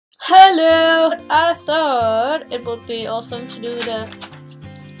Hello! I thought it would be awesome to do the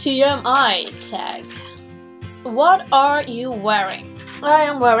TMI tag. What are you wearing? I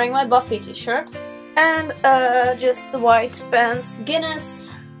am wearing my Buffy t-shirt and just white pants,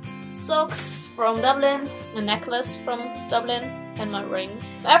 Guinness, socks from Dublin, a necklace from Dublin, and my ring.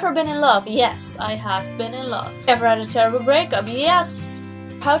 Ever been in love? Yes, I have been in love. Ever had a terrible breakup? Yes.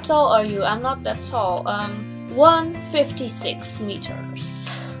 How tall are you? I'm not that tall. 156 meters.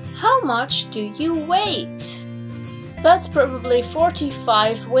 How much do you weigh? That's probably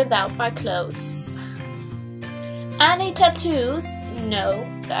 45 without my clothes. Any tattoos? No,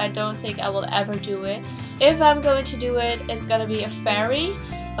 I don't think I will ever do it. If I'm going to do it, it's gonna be a fairy,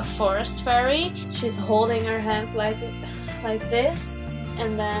 a forest fairy. She's holding her hands like this,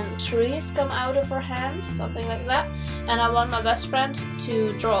 and then trees come out of her hand, something like that. And I want my best friend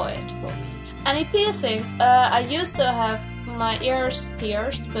to draw it for me. Any piercings? I used to have my ears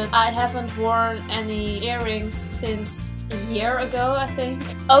pierced, but I haven't worn any earrings since a year ago, I think.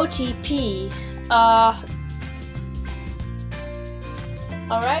 OTP.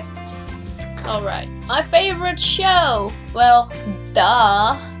 Alright. My favorite show? Well,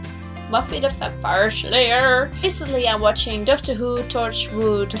 duh. Buffy the Vampire Slayer. Recently I'm watching Doctor Who,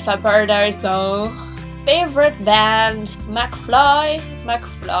 Torchwood, Vampire Diaries, duh. Favorite band? McFly.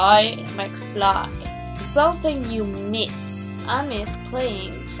 Something you miss. I miss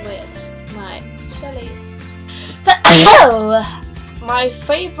playing with my cellist. My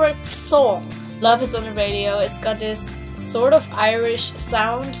favorite song. Love Is on the Radio. It's got this sort of Irish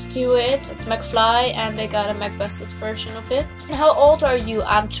sound to it. It's McFly and they got a McBusted version of it. How old are you?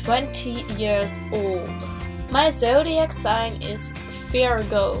 I'm 20 years old. My zodiac sign is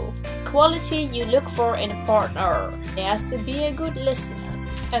Virgo. Quality you look for in a partner. He has to be a good listener.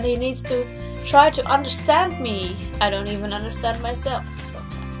 And he needs to try to understand me. I don't even understand myself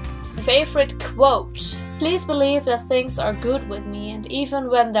sometimes. Favorite quote. Please believe that things are good with me, and even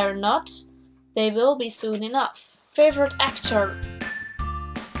when they're not, they will be soon enough. Favorite actor.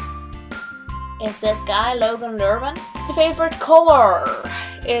 Is this guy Logan Lerman? Favorite color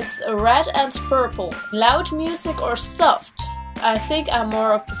is red and purple. Loud music or soft? I think I'm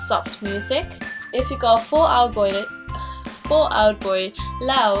more of the soft music. If you call Fall Out Boy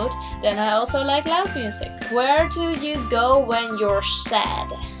loud, then I also like loud music. Where do you go when you're sad?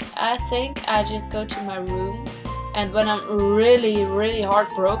 I think I just go to my room. And when I'm really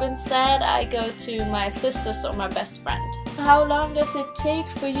heartbroken sad, I go to my sisters or my best friend. How long does it take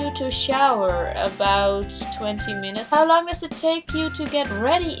for you to shower? About 20 minutes. How long does it take you to get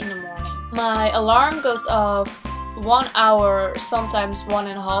ready in the morning? My alarm goes off 1 hour, sometimes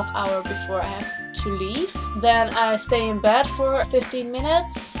 1.5 hours before I have to leave. Then I stay in bed for 15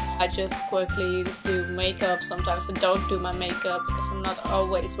 minutes. I just quickly do makeup. Sometimes I don't do my makeup because I'm not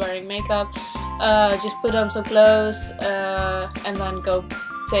always wearing makeup. Just put on some clothes and then go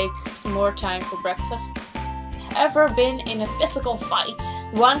take some more time for breakfast. Ever been in a physical fight?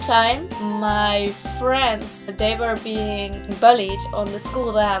 One time my friends, they were being bullied on the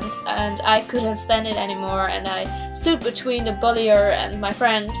school dance and I couldn't stand it anymore and I stood between the bullier and my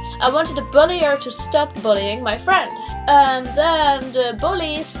friend. I wanted the bullier to stop bullying my friend, and then the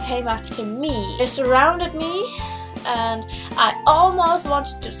bullies came after me. They surrounded me and I almost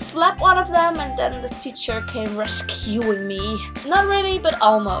wanted to slap one of them, and then the teacher came rescuing me. Not really, but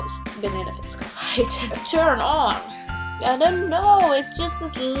almost been in a physical fight. Turn on. I don't know, it's just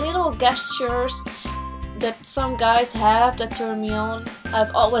these little gestures that some guys have that turn me on.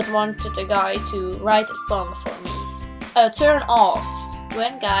 I've always wanted a guy to write a song for me. Turn off.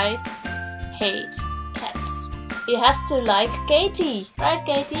 When guys hate cats. He has to like Katie, right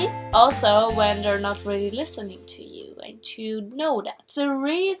Katie? Also when they're not really listening to you, and you know that. The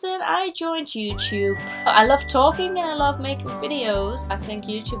reason I joined YouTube. I love talking and I love making videos. I think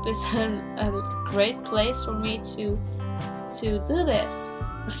YouTube is a great place for me to do this.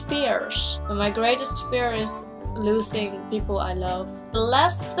 Fears. My greatest fear is losing people I love. The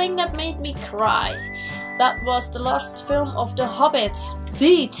last thing that made me cry, that was the last film of The Hobbit.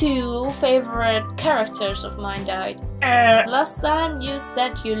 The two favorite characters of mine died. Last time you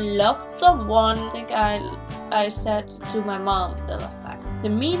said you loved someone, I think I said to my mom the last time. The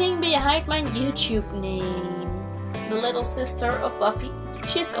meaning behind my YouTube name. The little sister of Buffy.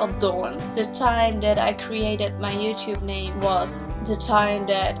 She's called Dawn. The time that I created my YouTube name was the time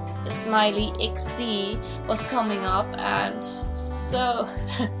that the smiley XD was coming up, and so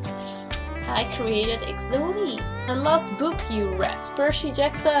I created XDawnie. The last book you read? Percy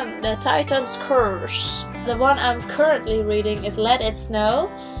Jackson, The Titan's Curse. The one I'm currently reading is Let It Snow.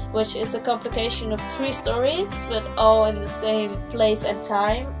 which is a complication of 3 stories, but all in the same place and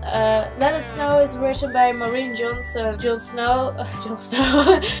time. Let It Snow is written by Maureen Johnson, Jon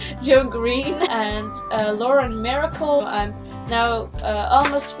Green, and Lauren Miracle. I'm now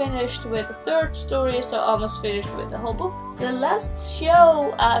almost finished with the 3rd story, so almost finished with the whole book. The last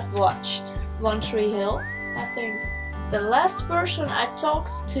show I've watched, One Tree Hill, I think. The last person I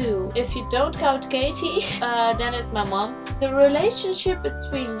talked to, if you don't count Katie, then it's my mom. The relationship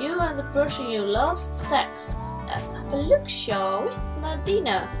between you and the person you lost text. Let's have a look, shall we?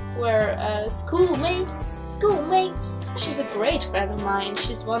 Nadina. We're schoolmates. She's a great friend of mine.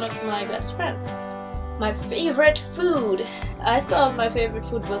 She's one of my best friends. My favorite food. I thought my favorite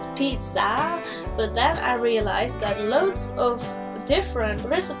food was pizza, but then I realized that loads of different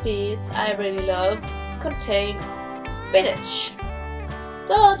recipes I really love contain spinach.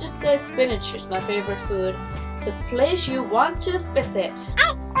 So I'll just say spinach is my favorite food. The place you want to visit.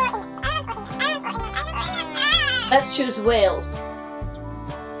 Let's choose Wales.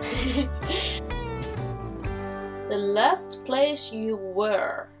 The last place you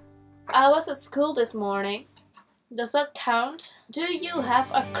were. I was at school this morning. Does that count? Do you have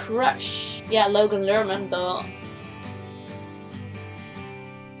a crush? Yeah, Logan Lerman though.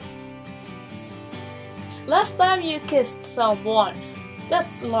 Last time you kissed someone.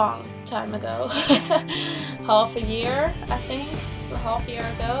 That's a long time ago. Half a year, I think. Half a year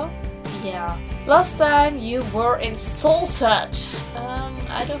ago. Yeah. Last time you were insulted.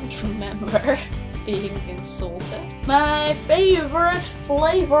 I don't remember being insulted. My favorite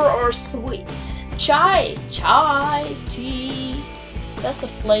flavor or sweet. Chai, tea. That's a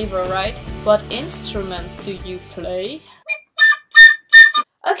flavor, right? What instruments do you play?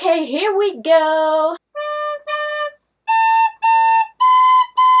 Okay, here we go.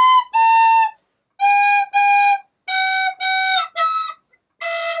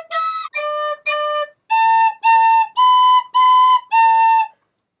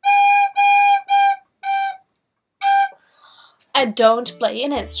 I don't play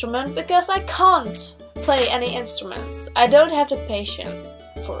an instrument because I can't play any instruments. I don't have the patience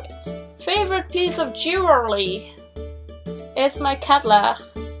for it. Favorite piece of jewelry? It's my Kathleen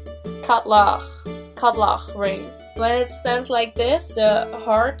ring. When it stands like this, the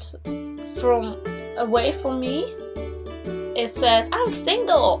heart from away from me, it says I'm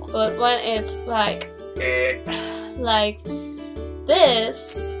single. But when it's like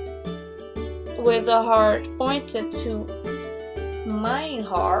this, with the heart pointed to my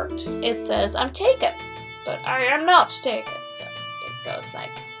heart, it says I'm taken, but I am not taken, so it goes like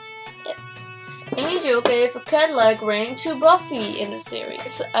this. Angel gave a Cadillac ring to Buffy in the series.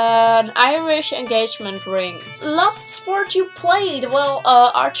 It's an Irish engagement ring. Last sport you played? Well,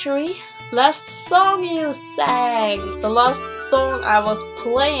 archery. Last song you sang? The last song I was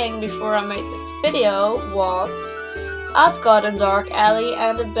playing before I made this video was I've got a dark alley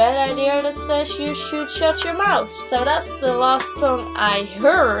and a bad idea that says you should shut your mouth. So that's the last song I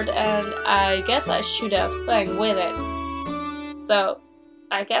heard, and I guess I should have sang with it. So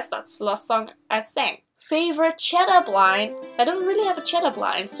I guess that's the last song I sang. Favorite chat-up line? I don't really have a chat-up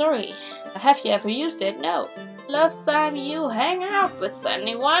line, sorry. Have you ever used it? No. Last time you hang out with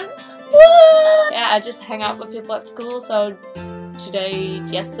anyone? What? Yeah, I just hang out with people at school, so today,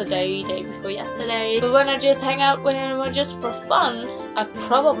 yesterday, day before yesterday. But when I just hang out with anyone just for fun, I'd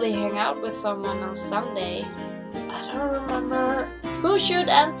probably hang out with someone on Sunday. I don't remember. Who should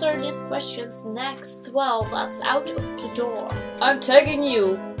answer these questions next? Well, that's out of the door. I'm tagging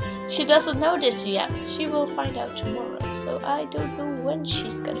you. She doesn't know this yet. She will find out tomorrow, so I don't know when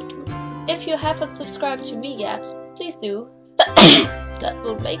she's gonna do this. If you haven't subscribed to me yet, please do. That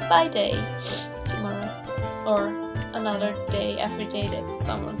will make my day tomorrow. Or another day, every day that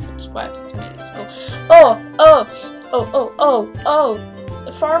someone subscribes to me at school.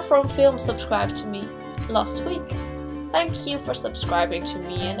 Far From Film subscribed to me last week. Thank you for subscribing to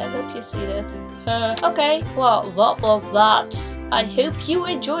me, and I hope you see this. Okay, well, that was that. I hope you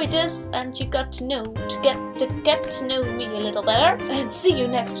enjoyed this and you got to know, get to know me a little better. And see you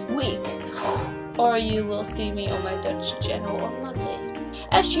next week. Or you will see me on my Dutch channel on Monday.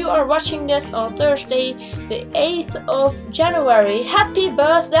 As you are watching this on Thursday, the 8th of January, happy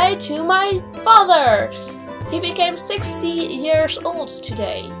birthday to my father! He became 60 years old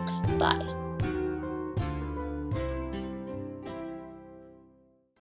today. Bye.